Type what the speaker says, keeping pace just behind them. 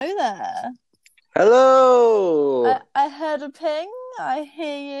there. Hello. I heard a ping. I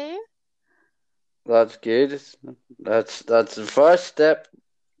hear you. That's good. That's the first step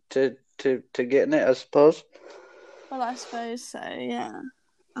to getting it, I suppose. Well, I suppose so. Yeah.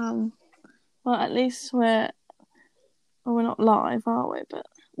 Um. Well, at least we're not live, are we? But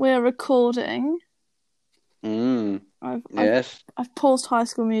we're recording. Mm, I've I've yes. I've paused High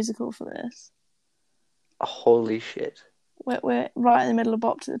School Musical for this. Holy shit. We're right in the middle of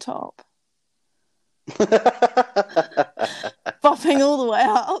Bop to the Top, bopping all the way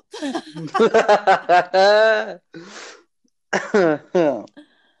up.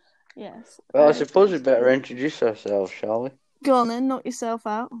 Yes, Well, I very suppose we better exciting. introduce ourselves, shall we? Go on then, knock yourself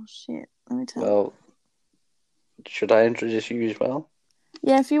out. Oh shit! Let me tell. Well, should I introduce you as well?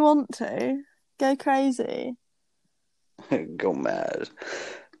 Yeah, if you want to, go crazy. Go mad.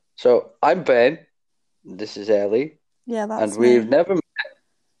 So, I'm Ben. This is Ellie. Yeah, And that's we've me. never met.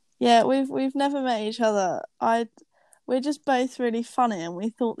 Yeah, we've never met each other. We're just both really funny, and we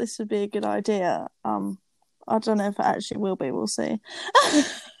thought this would be a good idea. I don't know if it actually will be. We'll see.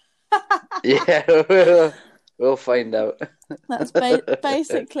 Yeah, we'll find out. That's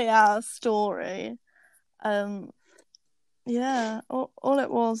basically our story. Um, yeah. All it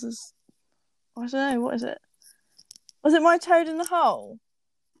was is I don't know. What is it? Was it my toad in the hole?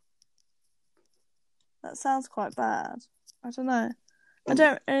 That sounds quite bad. I don't know. I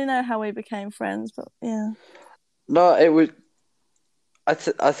don't really know how we became friends, but yeah, No, it was.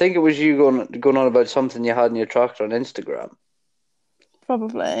 I think it was you going on about something you had in your tractor on Instagram,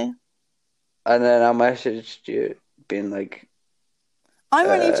 probably. and then I messaged you being like, I'm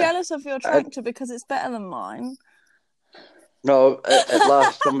really uh, jealous of your I, tractor because it's better than mine. no, at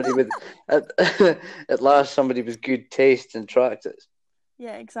last somebody with at, at last somebody with good taste in tractors.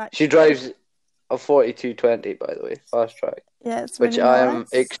 Yeah, She exactly. drives a 4220, by the way, fast track, Yeah, it's which really I am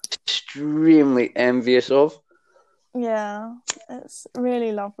nice. extremely envious of. Yeah, it's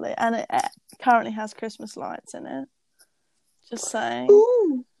really lovely, and it currently has Christmas lights in it. Just saying.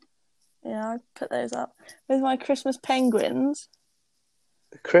 Ooh, Yeah, I put those up with my Christmas penguins.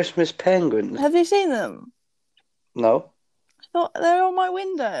 Christmas penguins. Have you seen them? No, I thought they're on my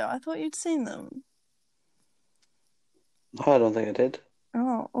window. I thought you'd seen them. I don't think I did.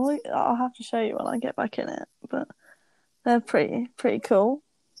 Oh, well, I'll have to show you when I get back in it. But they're pretty cool.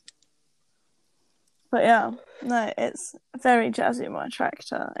 But yeah, no, it's very jazzy, my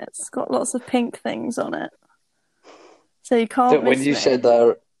tractor. It's got lots of pink things on it. So you can't When miss you me. said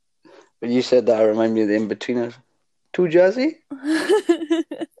that, I remind me of the In-Betweeners. Too jazzy?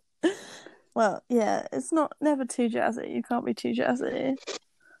 Well, yeah, it's not never too jazzy. You can't be too jazzy.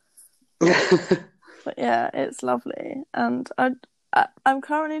 But yeah, it's lovely. And I'm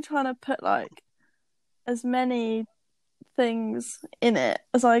currently trying to put like as many things in it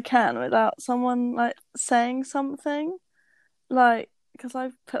as I can without someone like saying something. Like, because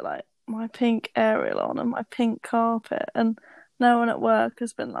I've put like my pink aerial on and my pink carpet, and no one at work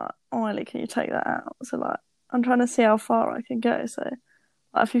has been like, "Oh, Ellie, can you take that out?" So like, I'm trying to see how far I can go. So,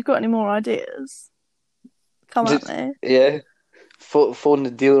 like, if you've got any more ideas, come at Just, me. yeah. Phone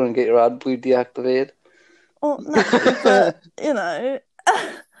the dealer and get your AdBlue deactivated. Or no, but you know,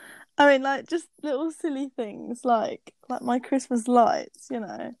 I mean, like just little silly things like my Christmas lights. You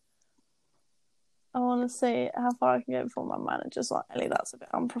know, I want to see how far I can go before my manager's like, "Ellie, that's a bit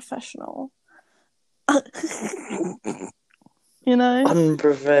unprofessional." You know,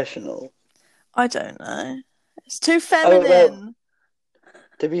 Unprofessional. I don't know. It's too Oh, well, feminine.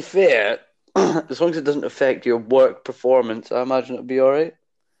 to be fair, as long as it doesn't affect your work performance, I imagine it'll be alright.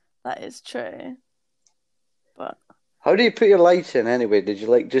 That is true. But How do you put your lights in anyway? Did you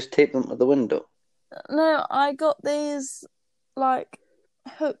like just tape them to the window? no, I got these like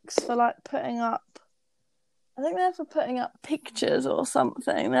hooks for like putting up. I think they're for putting up pictures or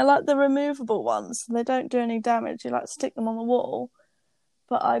something. They're like the removable ones, so they don't do any damage. You like stick them on the wall.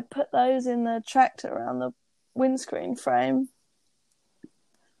 But I put those in the tractor around the windscreen frame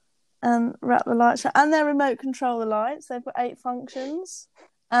and wrap the lights. And they're remote control the lights. They've got 8 functions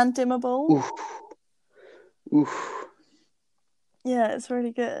and dimmable. Oof, oof. Yeah, it's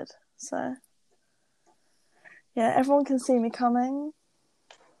really good. So yeah, everyone can see me coming,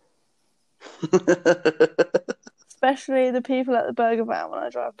 especially the people at the burger van when I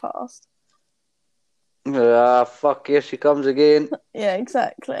drive past. Ah, fuck, here she comes again. Yeah,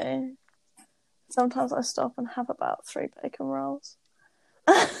 exactly. Sometimes I stop and have about 3 bacon rolls.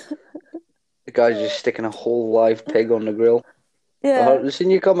 The guy's just sticking a whole live pig on the grill. Yeah, I've seen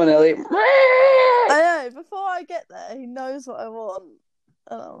you coming, Ellie. I know. Before I get there, he knows what I want,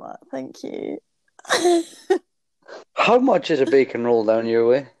 and I'm like, "Thank you." How much is a bacon roll down your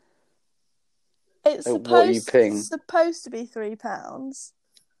way? It's Like, what are you paying? supposed to be £3,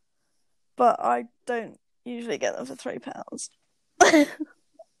 but I don't usually get them for £3.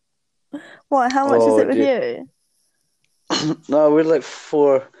 Why? How much is Oh, it with you? no, we're like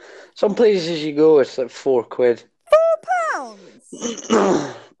four. Some places you go, it's like £4. £4.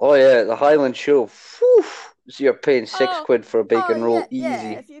 Oh yeah, the Highland Show. Whew. So you're paying six Oh, quid for a oh bacon yeah, roll, yeah.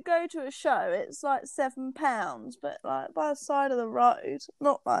 easy. If you go to a show, it's like £7, but like by the side of the road,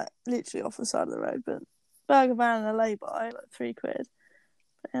 not like literally off the side of the road, but burger van and a lay-by, like £3. But,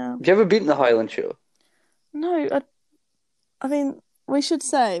 yeah. Have you ever been to the Highland Show? No, I mean, we should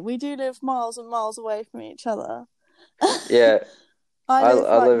say we do live miles and miles away from each other. Yeah, I I, live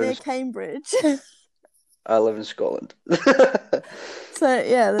I like live in near Cambridge, I live in Scotland. so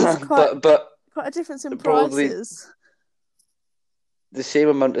yeah, there's but quite a difference in probably prices. the same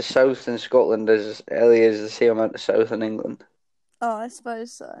amount of south in Scotland as Ellie is the same amount of south in England. Oh, I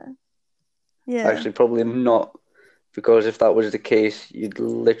suppose so. Yeah, Actually, probably not, because if that was the case, you'd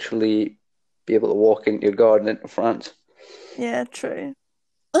literally be able to walk into your garden into France, yeah, true.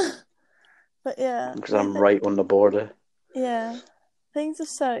 But yeah, because I'm right on the border. yeah, things are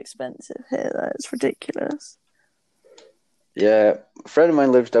so expensive here though. It's ridiculous. Yeah, a friend of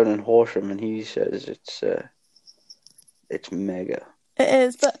mine lives down in Horsham, and he says it's mega. It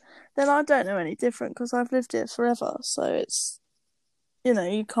is, but then I don't know any different because I've lived here forever. So it's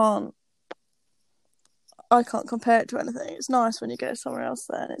you can't. I can't compare it to anything. It's nice when you go somewhere else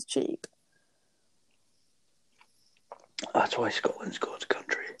there and it's cheap. That's why Scotland's God's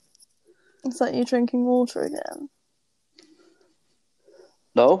country. It's like you drinking water again.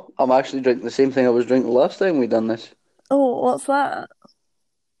 No, I'm actually drinking the same thing I was drinking last time we done this. Oh, what's that?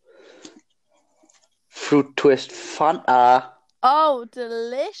 Fruit twist Fanta. Oh,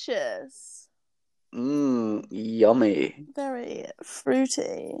 delicious. Yummy. Very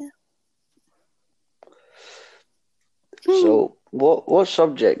fruity. So, what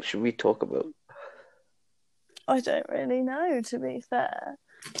subject should we talk about? I don't really know, to be fair.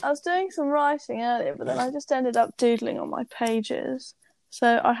 I was doing some writing earlier, but then I just ended up doodling on my pages.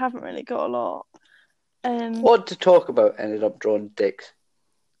 So I haven't really got a lot. What to talk about ended up drawing dicks.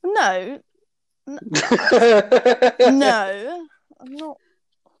 No. No. I'm not.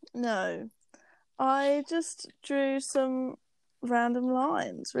 No. I just drew some random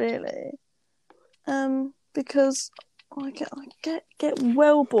lines, really. Because I get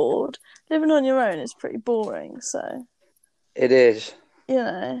well bored. Living on your own is pretty boring, so It is.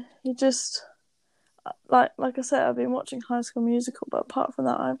 you just like I said, I've been watching High School Musical, but apart from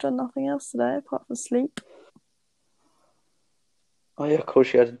that, I've done nothing else today apart from sleep. Oh yeah, of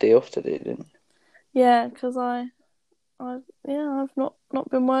course you had a day off today, didn't you? Yeah, because I've not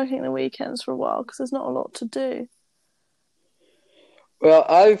been working the weekends for a while because there's not a lot to do. Well,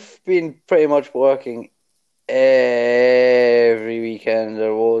 I've been pretty much working every weekend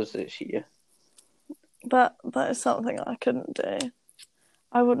there was this year. But that is something I couldn't do.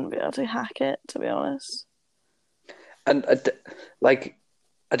 I wouldn't be able to hack it, to be honest. And I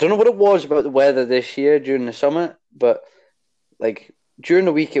don't know what it was about the weather this year during the summer, but like during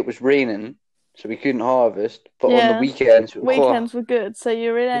the week it was raining, so we couldn't harvest. But on the Yeah, weekends, weekends were good, so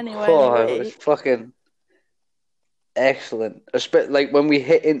you're in anyway in the it was week. fucking excellent. Like when we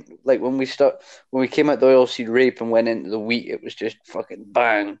hit in, like when we came out the oilseed rape and went into the wheat, it was just fucking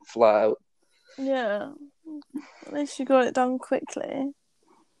bang, flat out. Yeah, at least you got it done quickly.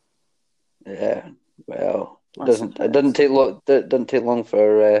 Yeah, well, I it doesn't suppose. take long. It doesn't take long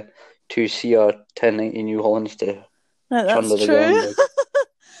for two CR 1090 New Hollands to No, that's trundle the true. ground. Like,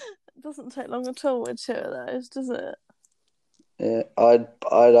 It doesn't take long at all with two of those, does it? yeah,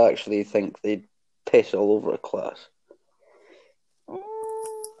 I'd actually think they'd piss all over a class. I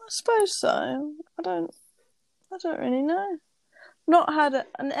suppose so. I don't really know. Not had it,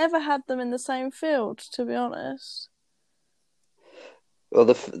 and ever had them in the same field, to be honest. Well,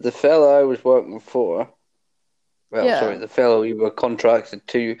 the fella I was working for, Yeah. the fellow we were contracted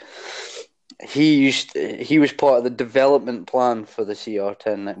to, he was part of the development plan for the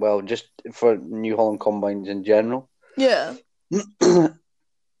CR10. Well, just for New Holland combines in general. Yeah.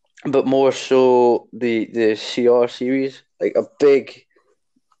 But more so the CR series, like a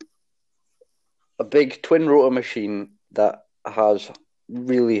big twin rotor machine that has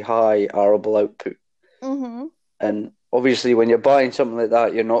really high arable output. Mm-hmm. And obviously, when you're buying something like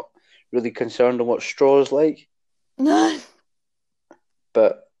that, you're not really concerned on what straw is like. No.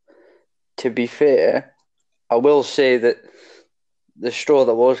 But to be fair, I will say that the straw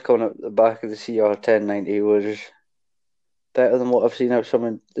that was coming out the back of the CR 1090 was better than what I've seen out some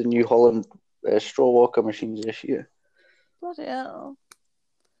of the New Holland straw walker machines this year. Bloody hell.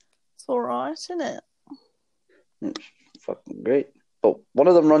 That's alright, isn't it? It's fucking great. But one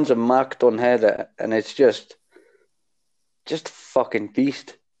of them runs a Macton header, and it's just fucking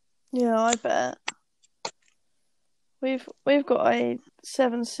beast. Yeah, I bet. We've got a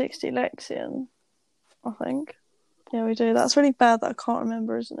 760 Lexion, I think. Yeah, we do. That's really bad that I can't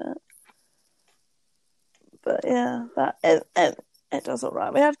remember, isn't it? But yeah, it does all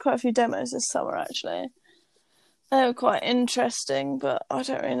right. We had quite a few demos this summer, actually. They were quite interesting, but I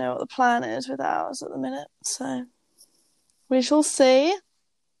don't really know what the plan is with ours at the minute, so we shall see.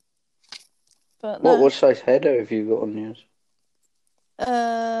 But no. What size header have you got on yours?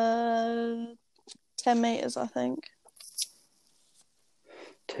 10 meters, I think.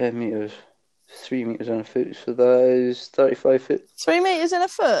 10 meters, 3 meters and a foot, so that is 35 foot. 3 meters in a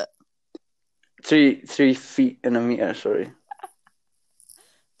foot? 3 feet in a meter, sorry.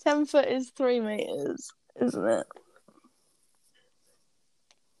 10 foot is 3 meters, isn't it?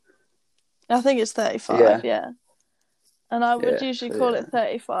 I think it's 35, yeah. And I would usually call it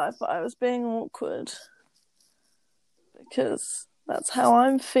 35, but I was being awkward because that's how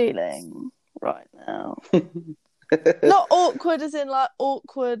I'm feeling right now. Not awkward as in like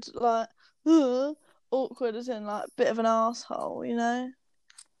awkward, like awkward as in like bit of an asshole, you know.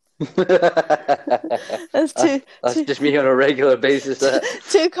 That's just me on a regular basis.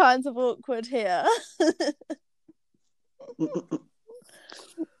 Two kinds of awkward here.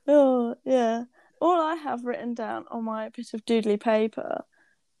 Oh yeah. All I have written down on my bit of doodly paper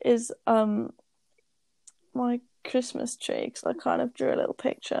is my Christmas tree, because I kind of drew a little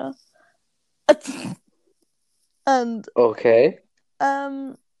picture. And okay.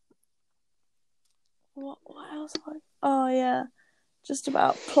 What else? Oh yeah, just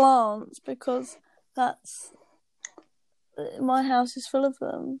about plants, because that's my house is full of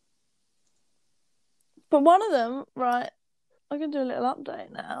them. But one of them, right? I can do a little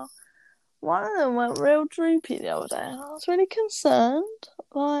update now. One of them went real droopy the other day, and I was really concerned.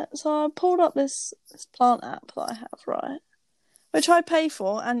 So I pulled up this plant app that I have, right, which I pay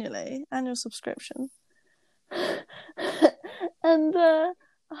for annual subscription, and I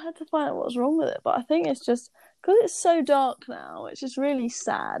had to find out what was wrong with it. But I think it's just because it's so dark now, which is really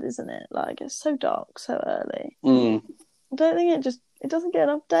sad, isn't it? Like, it's so dark so early. I don't think it doesn't get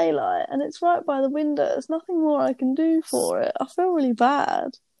enough daylight, and it's right by the window. There's nothing more I can do for it. I feel really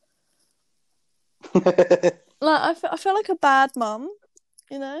bad. Like, I feel like a bad mum,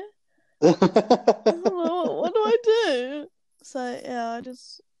 you know. What do I do? So yeah, I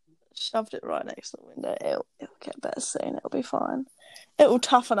just shoved it right next to the window. It'll get better soon. It'll be fine. It will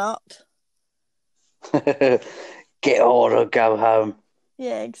toughen up. Get on or go home.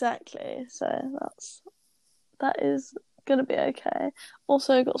 Yeah, exactly. So that is gonna be okay.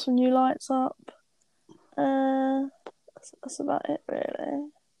 Also got some new lights up. That's about it,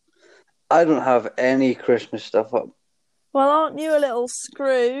 really. I don't have any Christmas stuff up. Well, aren't you a little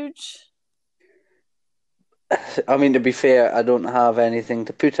Scrooge? I mean, to be fair, I don't have anything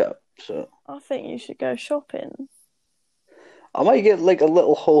to put up, so I think you should go shopping. I might get like a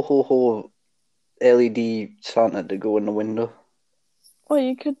little ho LED Santa to go in the window. Well,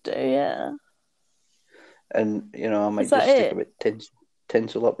 you could do, yeah. And I might just stick a bit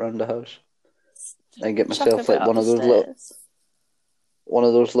tinsel up around the house. And get myself like one of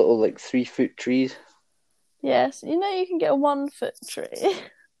those little like 3 foot trees. Yes, you can get a 1 foot tree.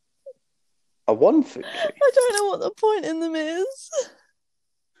 A 1 foot tree? I don't know what the point in them is.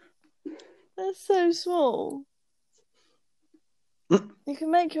 They're so small. You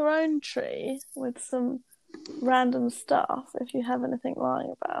can make your own tree with some random stuff if you have anything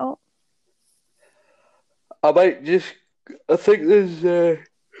lying about. I think there's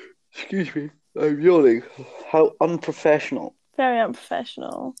excuse me, I'm yawning. How unprofessional. Very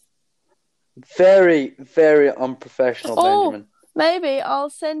unprofessional. Very, very unprofessional, Benjamin. Maybe I'll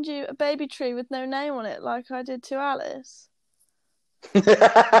send you a baby tree with no name on it, like I did to Alice. Because,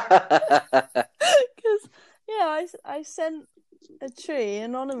 I sent a tree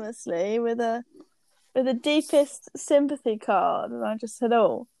anonymously with a deepest sympathy card, and I just said,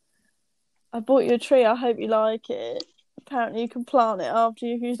 "Oh, I bought you a tree. I hope you like it. Apparently, you can plant it after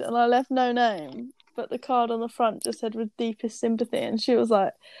you've used it." And I left no name, but the card on the front just said "with deepest sympathy," and she was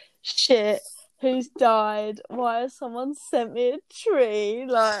like, "Shit, who's died? Why has someone sent me a tree?"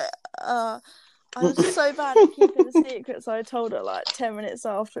 Like, I was so bad at keeping a secret, so I told her like 10 minutes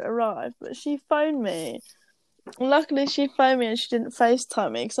after it arrived. But she phoned me. Luckily, she phoned me and she didn't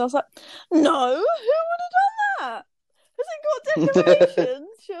FaceTime me, because I was like, "No, who would have done that? Has it got decorations?"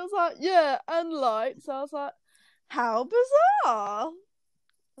 She was like, "Yeah, and lights." So I was like, "How bizarre!"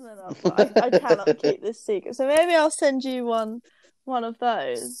 And then I was like, I cannot keep this secret. So maybe I'll send you one of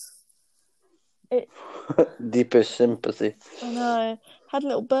those. Deepest sympathy. I know, had a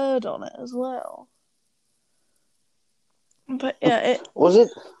little bird on it as well. But yeah, Was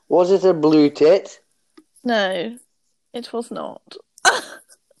it a blue tit? no, it was not.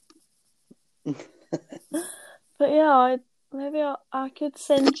 But yeah, maybe I could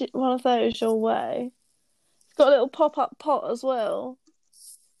send you one of those your way. It's got a little pop-up pot as well.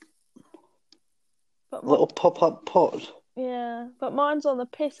 But Little pop-up pot. yeah, but mine's on the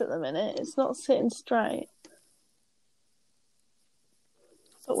piss at the minute. It's not sitting straight.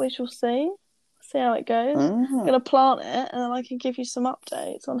 But we shall see. See how it goes. I'm going to plant it, and then I can give you some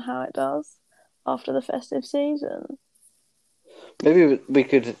updates on how it does after the festive season. Maybe we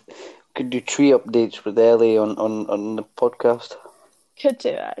could do tree updates with Ellie on the podcast. Could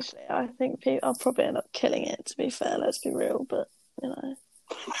do, actually. I think I'll probably end up killing it, to be fair. Let's be real, but, you know.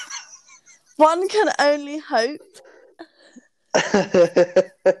 One can only hope.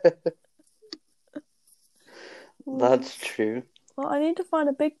 That's true. Well, I need to find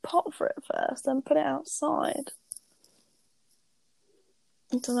a big pot for it first and put it outside.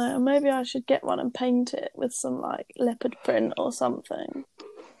 I don't know. Maybe I should get one and paint it with some, like, leopard print or something.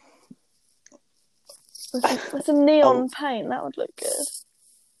 With some neon paint, that would look good.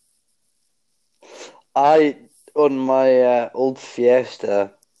 On my old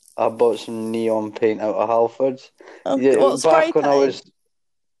Fiesta, I bought some neon paint out of Halfords. Oh, what, spray paint? I was,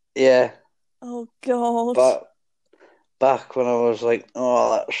 yeah. Oh God. But back when I was like,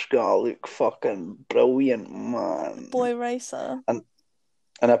 oh, that's gonna look fucking brilliant, man. Boy racer. And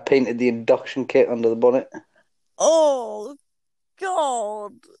I painted the induction kit under the bonnet. Oh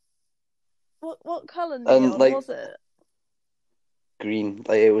God. What colour neon was it? Green.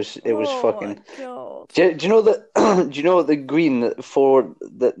 Like it was fucking. Oh my God. Do you know that? Do you know the green that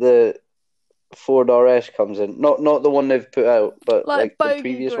the Ford RS comes in? Not the one they've put out, but like the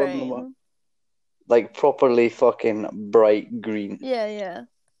previous green. one. Like properly fucking bright green. Yeah, yeah.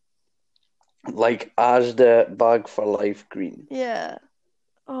 Like Asda Bag for Life green. Yeah.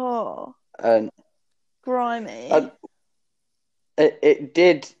 Oh. And grimy. And it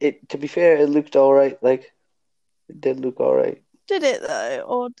did. To be fair, it looked all right. Like it did look all right. Did it though,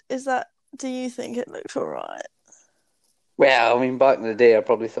 or do you think it looked all right? Well, I mean, back in the day, I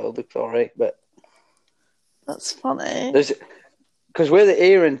probably thought it looked all right, but that's funny. Because where the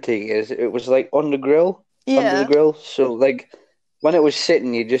air intake is, it was like on the grill, under the grill. So like when it was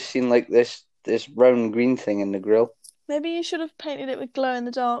sitting, you just seen like this round green thing in the grill. Maybe you should have painted it with glow in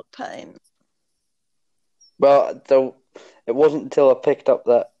the dark paint. Well, it wasn't until I picked up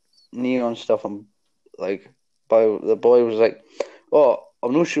that neon stuff and like. The boy was like, "Oh,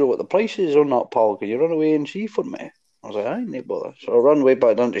 I'm not sure what the price is on that, pal. Can you run away and see for me?" I was like, "I ain't bother." So I ran away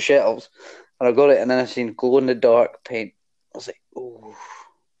back down to shelves, and I got it, and then I seen glow in the dark paint. I was like, "Oh,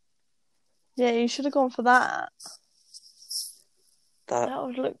 yeah, you should have gone for that. That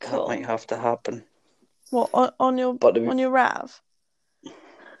would look cool. That might have to happen." What on your RAV?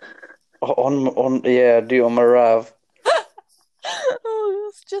 Yeah, I do on my RAV.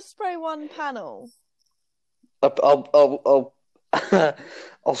 Oh, just spray one panel. I'll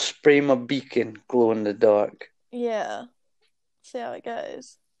spray my beacon glow in the dark. Yeah. See how it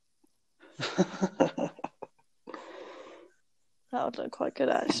goes. That would look quite good,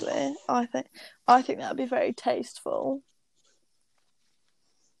 actually. I think that would be very tasteful.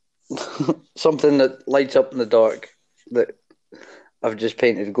 Something that lights up in the dark that I've just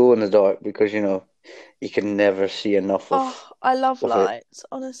painted glow in the dark because you can never see enough of. Oh, I love lights.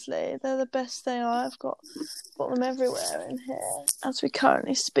 Honestly, they're the best thing. I've got them everywhere in here as we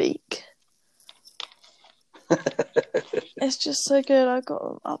currently speak. It's just so good. I've got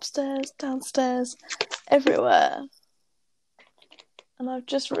them upstairs, downstairs, everywhere. And I've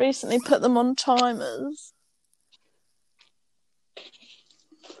just recently put them on timers.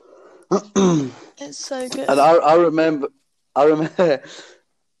 It's so good. And I remember I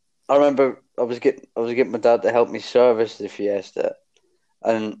was getting my dad to help me service the Fiesta,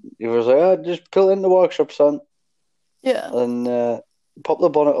 and he was like, "Oh, just pull it in the workshop, son." Yeah. And pop the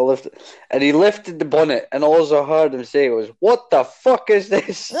bonnet or lift it. And he lifted the bonnet, and all I heard him say was, "What the fuck is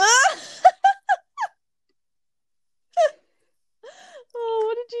this?" Oh,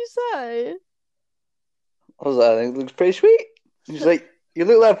 what did you say? I was like, "I think it looks pretty sweet." He's like, "You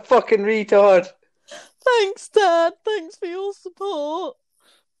look like a fucking retard." Thanks, Dad. Thanks for your support.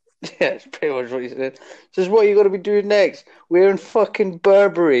 Yeah, that's pretty much what he said. This is what you got to be doing next. Wearing fucking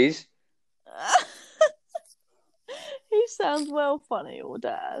Burberrys. He sounds well funny, your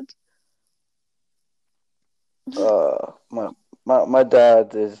dad. My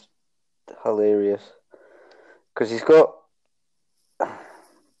dad is hilarious because he's got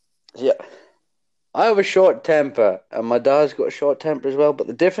I have a short temper, and my dad's got a short temper as well. But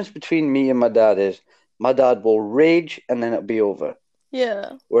the difference between me and my dad is my dad will rage and then it'll be over.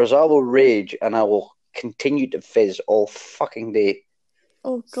 Yeah. Whereas I will rage and I will continue to fizz all fucking day.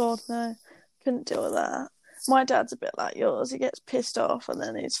 Oh God, no. Couldn't deal with that. My dad's a bit like yours. He gets pissed off and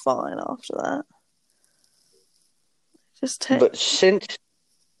then he's fine after that. Just take. But since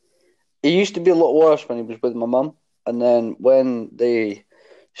it used to be a lot worse when he was with my mum, and then when they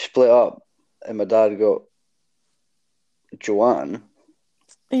split up and my dad got Joanne,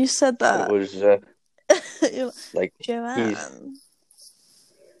 You said it that. was You're like Joanne.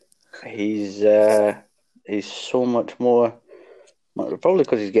 he's so much more. Probably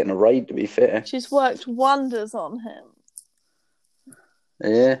because he's getting a ride. To be fair, She's worked wonders on him.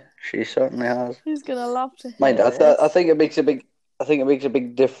 yeah, she certainly has. He's gonna love to hear Mind, this. I think it makes a big. I think it makes a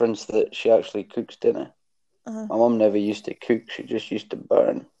big difference that she actually cooks dinner. My mum never used to cook; she just used to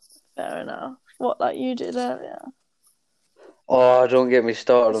burn. Fair enough. What, like you did earlier? Oh, don't get me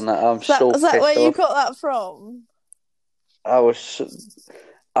started on that. I'm so Is that where pissed you off. got that from? I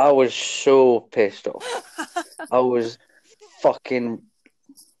was so pissed off. I was fucking.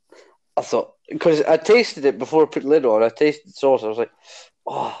 I thought because I tasted it before I put the lid on. I tasted the sauce. I was like,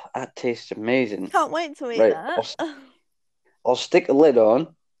 "Oh, that tastes amazing." Can't wait to eat Right, that. I'll stick the lid on,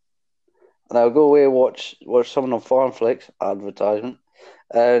 and I'll go away and watch someone on Farmflix advertisement,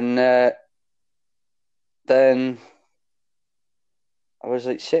 and then I was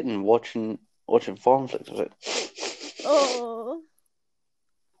like sitting watching Farmflix. I was like, Oh,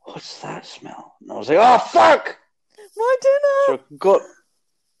 "What's that smell?" And I was like, "Oh fuck!" my dinner! So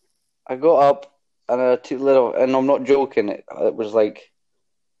I got up and I took the lid off, and I'm not joking. It was like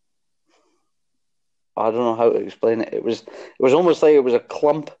I don't know how to explain it. It was almost like it was a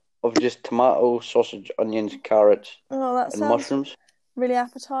clump of just tomato, sausage, onions, carrots, Oh, that and sounds mushrooms. really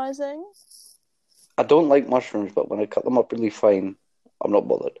appetizing. I don't like mushrooms, but when I cut them up really fine, I'm not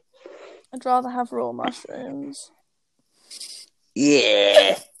bothered. I'd rather have raw mushrooms.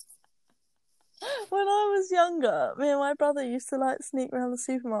 Yeah. When I was younger, me and my brother used to like sneak around the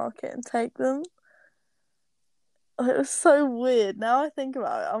supermarket and take them. It was so weird. Now I think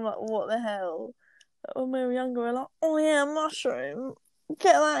about it, I'm like, what the hell? But when we were younger, we were like, oh yeah, mushroom.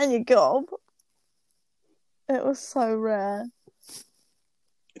 Get that in your gob. It was so rare.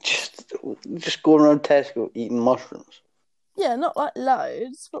 Just going around Tesco eating mushrooms. Yeah, not like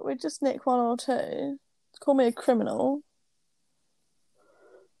loads, but we'd just nick one or two. Call me a criminal.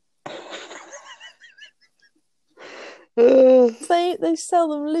 They sell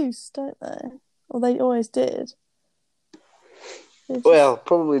them loose, don't they? Or they always did. Well,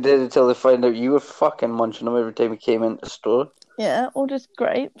 probably did until they found out you were fucking munching them every time you came into the store. Yeah, or just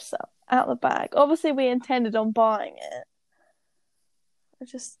grapes out the bag. Obviously, we intended on buying it. I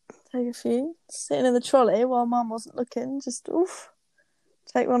just take a few, sitting in the trolley while Mum wasn't looking. Just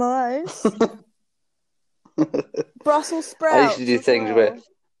take one of those. Brussels sprouts. I used to do things with.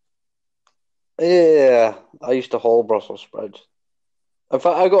 Yeah, I used to haul Brussels sprouts. In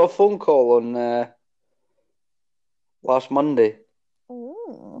fact, I got a phone call on last Monday.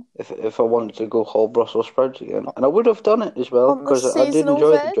 Ooh. If I wanted to go haul Brussels sprouts again, and I would have done it as well because I did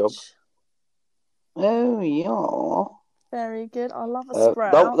enjoy the job. Oh yeah, very good. I love a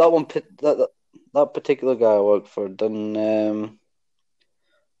sprout. That particular guy I worked for done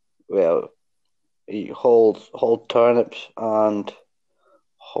well. He hauled turnips and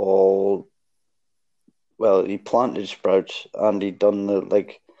he planted sprouts and he done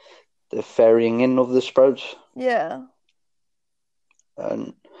the ferrying in of the sprouts. Yeah.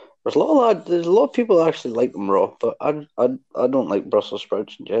 And there's a lot of people that actually like them raw, but I don't like Brussels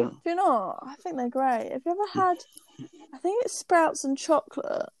sprouts in general. Do you know? I think they're great. Have you ever had? I think it's sprouts and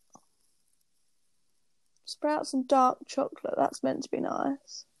chocolate. Sprouts and dark chocolate. That's meant to be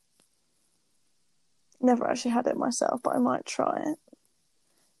nice. Never actually had it myself, but I might try it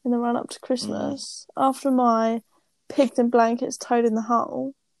in the run up to Christmas after my pigs in blankets toad in the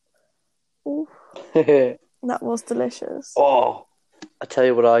hole. Ooh, that was delicious. Oh, I tell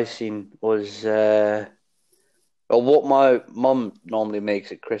you what I seen was what my mum normally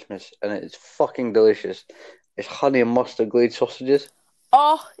makes at Christmas, and it's fucking delicious. It's honey and mustard glazed sausages.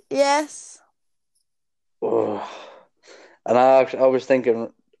 Oh yes. Oh, and I was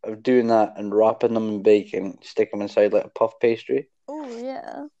thinking of doing that and wrapping them in bacon, stick them inside like a puff pastry. Oh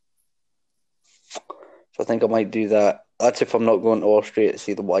yeah. So I think I might do that. That's if I'm not going to Austria to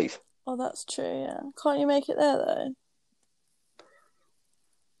see the wife. Oh, that's true. Yeah. Can't you make it there though?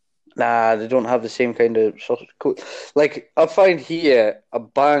 Nah, they don't have the same kind of sausage. Like, I find here, a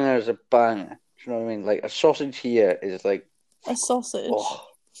banger is a banger. Do you know what I mean? Like, a sausage here is like... A sausage? Oh,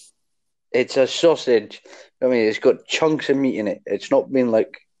 It's a sausage. I mean, it's got chunks of meat in it. It's not been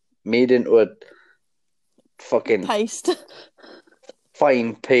like made into a fucking Paste.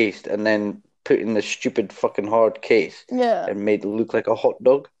 fine paste and then put in the stupid fucking hard case Yeah. and made it look like a hot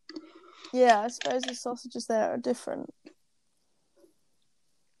dog. Yeah, I suppose the sausages there are different.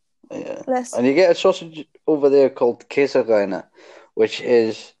 Yeah. Less. And you get a sausage over there called quesadilla, which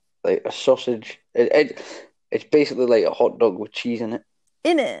is like a sausage. It's basically like a hot dog with cheese in it.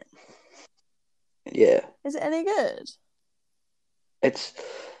 In it. Yeah. Is it any good? It's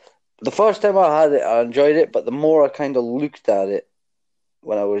the first time I had it, I enjoyed it, but the more I kind of looked at it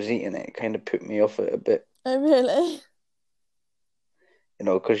when I was eating it, it kind of put me off it a bit. Oh, really? You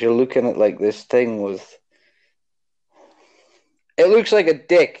know, because you're looking at like this thing with. It looks like a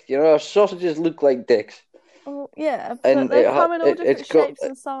dick. You know, sausages look like dicks, Oh, yeah, but and they come in all it's different got. shapes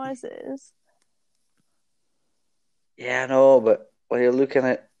and sizes. Yeah, I know, but when you're looking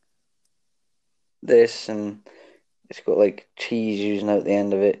at this and it's got like cheese oozing out the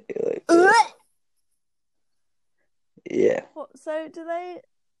end of it, you're like, ugh. Yeah. What, so do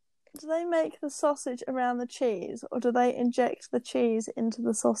they make the sausage around the cheese, or do they inject the cheese into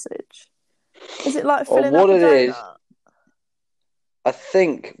the sausage? Is it like Or filling up what a it is, donut? I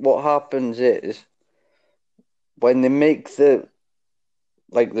think what happens is when they make the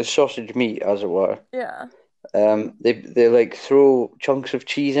sausage meat, as it were, Yeah. they like throw chunks of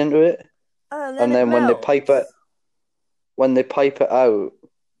cheese into it, Oh, and then and it then melts. when they pipe it out,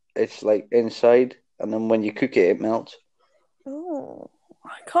 it's like inside, and then when you cook it, it melts. Oh,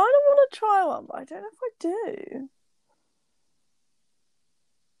 I kind of want to try one, but I don't know if I do.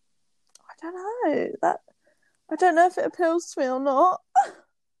 I don't know that. I don't know if it appeals to me or not.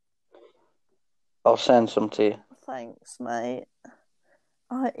 I'll send some to you. Thanks, mate.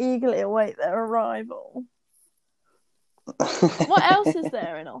 I eagerly await their arrival. What else is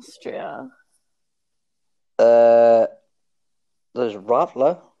there in Austria? uh, there's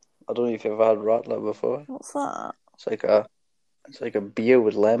Radler. I don't know if you've had Radler before. What's that? It's like a beer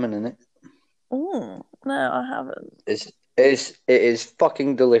with lemon in it. No, I haven't. It is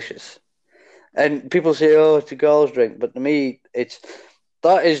fucking delicious. And people say, "Oh, it's a girl's drink," but to me,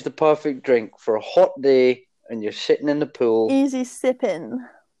 that is the perfect drink for a hot day, and you're sitting in the pool. Easy sipping.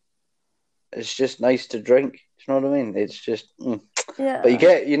 It's just nice to drink. You know what I mean? It's just, but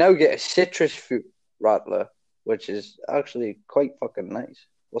Yeah. you now get a citrus fruit rattler, which is actually quite fucking nice.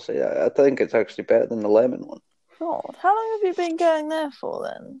 We'll say that. I think it's actually better than the lemon one. God, how long have you been going there for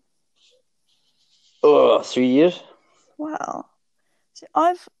then? Oh, 3 years. Wow. See,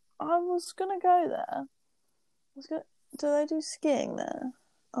 I was gonna go there. I was gonna. Do they do skiing there?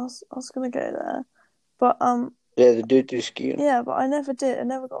 I was gonna go there, but Yeah, they do skiing. yeah, but I never did. I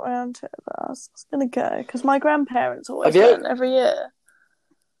never got around to it. But I was gonna go because my grandparents Have always you went every year.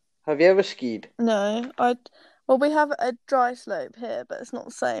 have you ever skied? No, well, we have a dry slope here, but it's not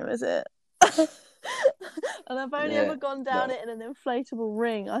the same, is it? And I've only ever Yeah, gone down no. it in an inflatable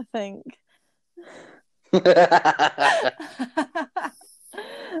ring, I think.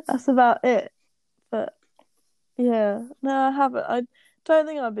 That's about it. But yeah, no, I haven't. I don't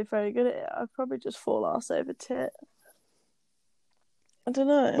think I'd be very good at it. I'd probably just fall ass over tit. I don't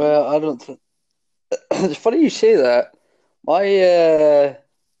know. Well, I don't. It's funny you say that.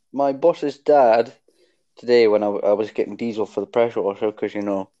 My boss's dad today when I was getting diesel for the pressure washer because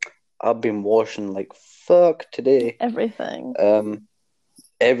I've been washing like fuck today. Everything.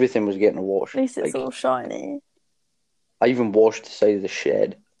 Everything was getting At washed. least it's Like all shiny. I even washed the side of the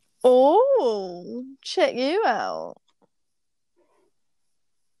shed. Oh, check you out.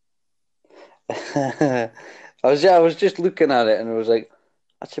 I was just looking at it and I was like,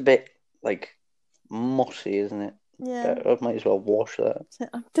 that's a bit like mossy, isn't it? Yeah, But I might as well wash that.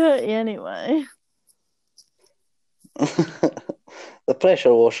 I'm dirty anyway. The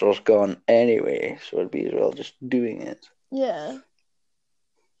pressure washer's gone anyway, so it'd be as well just doing it. Yeah.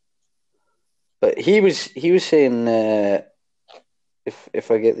 But he was saying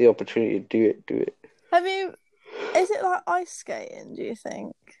if I get the opportunity to do it, do it. Have you? Is it like ice skating? Do you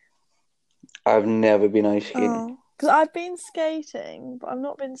think? I've never been ice skating. Oh, because I've been skating, but I've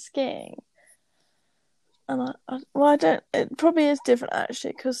not been skiing. And well, I don't. It probably is different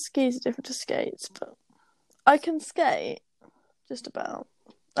actually, because skis are different to skates. But I can skate just about.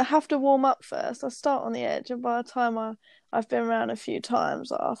 I have to warm up first. I start on the edge, and by the time I've been around a few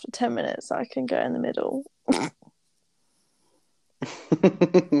times, like after 10 minutes, I can go in the middle. But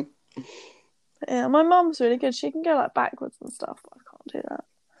yeah, my mum's really good. She can go like backwards and stuff, but I can't do that.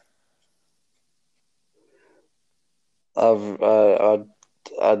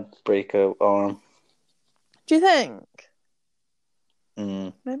 I'd break a arm. Do you think?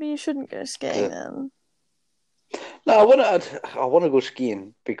 Maybe you shouldn't go skiing The- then. No, I want to go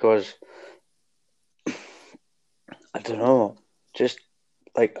skiing because I don't know, just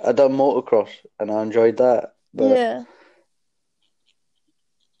like I done motocross and I enjoyed that, Yeah.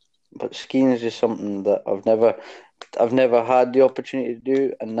 but skiing is just something that I've never had the opportunity to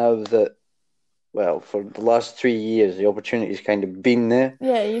do, and now that well, for the last 3 years, the opportunity's kind of been there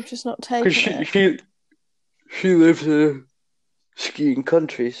Yeah, you've just not because taken it. she lives in a skiing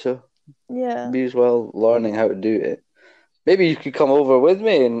country, so Yeah. be as well learning how to do it. Maybe you could come over with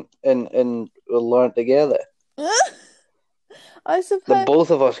me and we'll learn together. I Then suppose both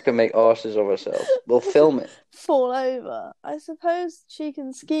of us can make asses of ourselves. We'll film it. fall over. I suppose she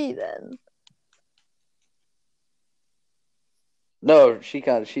can ski then. No, she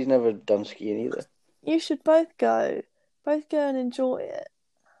can't. She's never done skiing either. You should both go. Both go and enjoy it.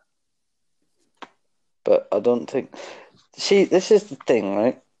 But I don't think. See, this is the thing,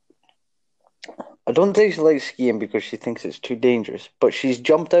 right? I don't think she likes skiing because she thinks it's too dangerous. But she's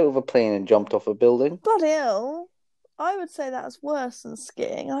jumped out of a plane and jumped off a building. Bloody hell. I would say that's worse than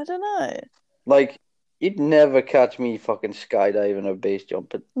skiing. I don't know. Like, you'd never catch me fucking skydiving or base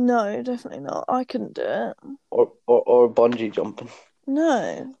jumping No, definitely not. I couldn't do it. or bungee jumping.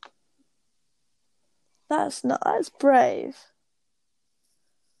 No. That's not. That's brave.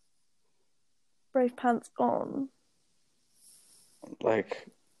 Brave pants on. Like,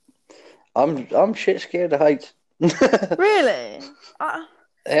 I'm shit scared of heights. Really?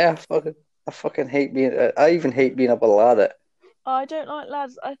 Yeah, I fucking hate being. I even hate being up a ladder. I don't like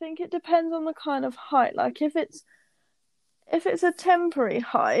ladders. I think it depends on the kind of height. Like if it's a temporary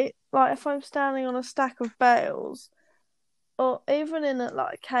height, like if I'm standing on a stack of bales, or even in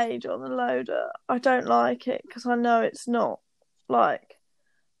like a cage on the loader, I don't like it because I know it's not like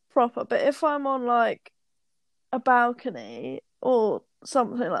proper. But if I'm on like a balcony or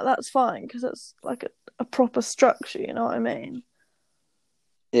something like that's fine because it's like a proper structure. You know what I mean?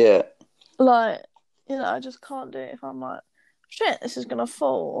 Yeah. Like I just can't do it if I'm like, shit, this is gonna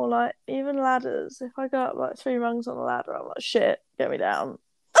fall. Or like even ladders. If I go up like 3 rungs on a ladder, I'm like, shit, get me down.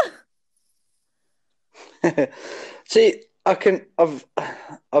 See, I've,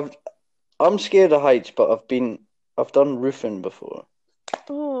 I'm scared of heights, but I've done roofing before.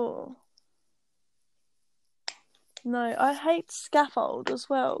 Oh no, I hate scaffold as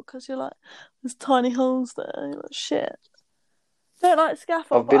well because you're like, there's tiny holes there. You're like, shit. Don't like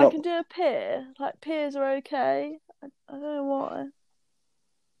scaffold, I've but been I up. can do a pier. Like piers are okay. I don't know why.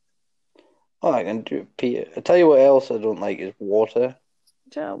 Oh, I can do a pier. I tell you what else I don't like is water.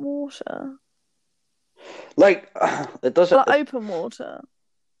 Do you like water? Like it doesn't. Like open water.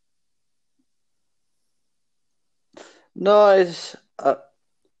 No, it's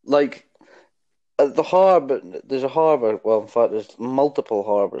like at the harbour. There's a harbour. Well, in fact, there's multiple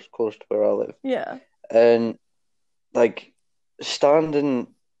harbours close to where I live, Yeah. and like standing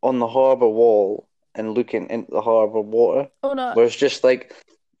on the harbour wall and looking into the harbour water, Oh no. where it's just like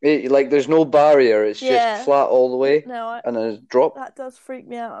there's no barrier. It's just Yeah. flat all the way, No, and then it's drop. that does freak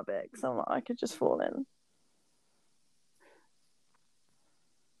me out a bit because I'm like, I could just fall in.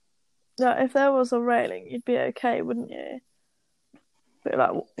 No, if there was a railing, you'd be okay, wouldn't you? But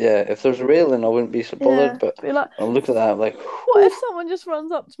like, Yeah, if there's a railing, I wouldn't be so yeah, bothered. But be like, I look at that, I'm like, what if whew. someone just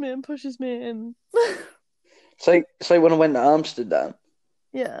runs up to me and pushes me in? It's like when I went to Amsterdam.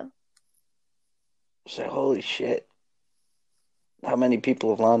 Yeah, It's like, holy shit, how many people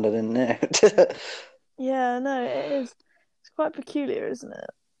have landed in there? yeah, no, it is. It's quite peculiar, isn't it?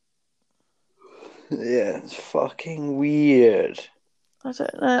 Yeah, it's fucking weird. I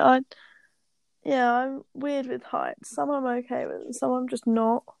don't know. Yeah, I'm weird with heights. Some I'm okay with, and some I'm just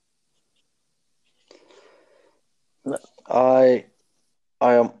not. I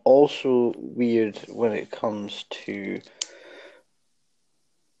I am also weird when it comes to.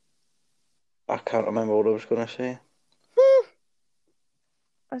 I can't remember what I was going to say.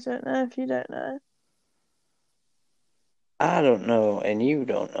 I don't know if you don't know. I don't know, and you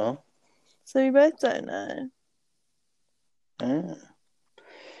don't know. So we both don't know. Ah.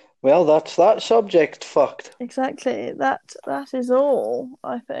 Well, that's that subject fucked. Exactly. That is all,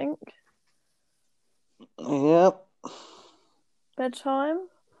 I think. Yep. Bedtime?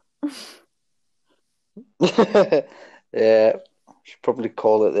 Yeah. Should probably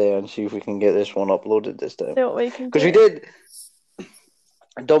call it there and see if we can get this one uploaded this time. See what we can Because we do. did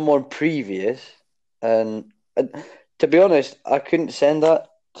done one previous, and to be honest, I couldn't send that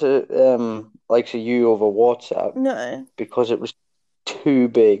to like to you over WhatsApp No. because it was too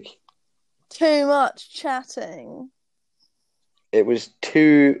big. Too much chatting. It was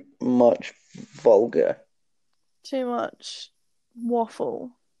too much vulgar. Too much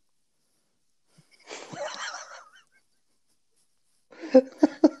Waffle.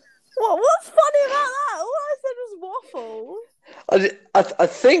 What's funny about that? All I said was waffle. I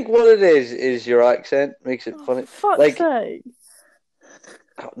think what it is your accent makes it Oh, funny. for fuck's Like, sake.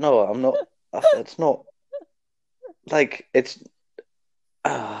 no, I'm not. It's not. Like, it's.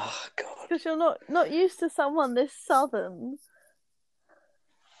 Oh, God. Because you're not used to someone this southern.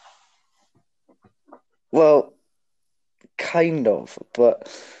 Well, kind of, but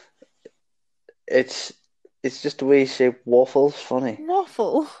it's just the way you say waffles funny.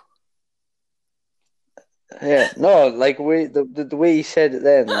 Waffle. Yeah, no, like the way you said it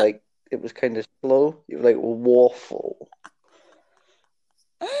then, like it was kind of slow. You were like waffle.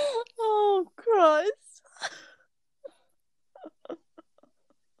 Oh, Christ.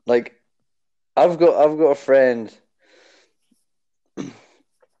 Like I've got a friend,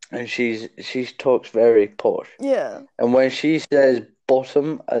 and she talks very posh. Yeah. And when she says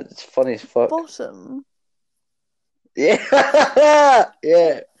bottom, it's funny as fuck. Bottom. Yeah,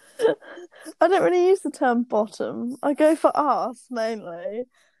 yeah. I don't really use the term bottom. I go for ass mainly.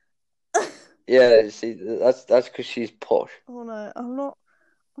 Yeah, see, that's because she's posh. Oh no, I'm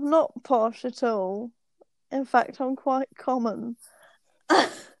not posh at all. In fact, I'm quite common.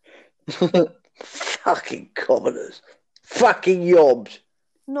 Fucking commoners. Fucking yobs.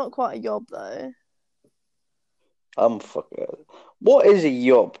 Not quite a yob though. I'm fucking. What is a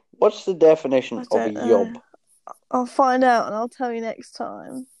yob? What's the definition I of a don't yob? know. I'll find out and I'll tell you next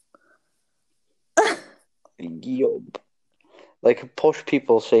time. Yob. Like posh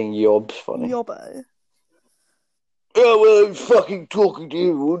people saying yob's funny. Yobbo. Oh, well, I'm fucking talking to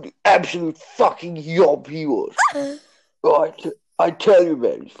you. Absolute fucking yob he was. Right, I tell you,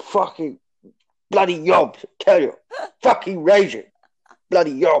 man, he's fucking bloody yobs. I tell you. Fucking raging.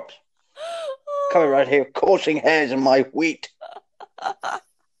 Bloody yobs. Coming right here, coursing hairs in my wheat. Bloody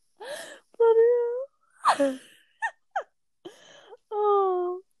hell.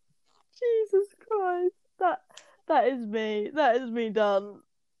 Oh, Jesus Christ. That is me. That is me done.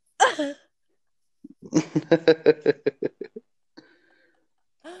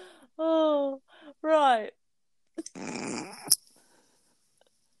 Oh, right.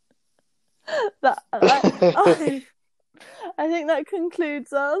 I think that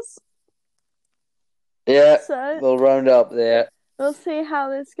concludes us. Yeah, So we'll round up there. we'll see how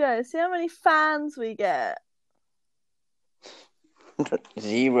this goes. See how many fans we get.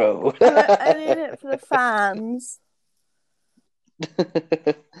 0. I'm in it for the fans.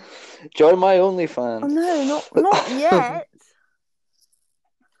 Join my Oh OnlyFans. no, not yet.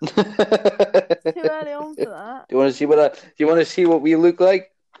 Too early on for that. Do you want to see do you want to see what we look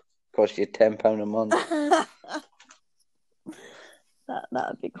like? Cost you £10 a month.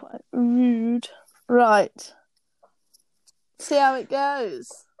 That'd be quite rude. Right. See how it goes.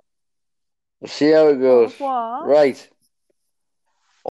 See how it goes. Au revoir. Right.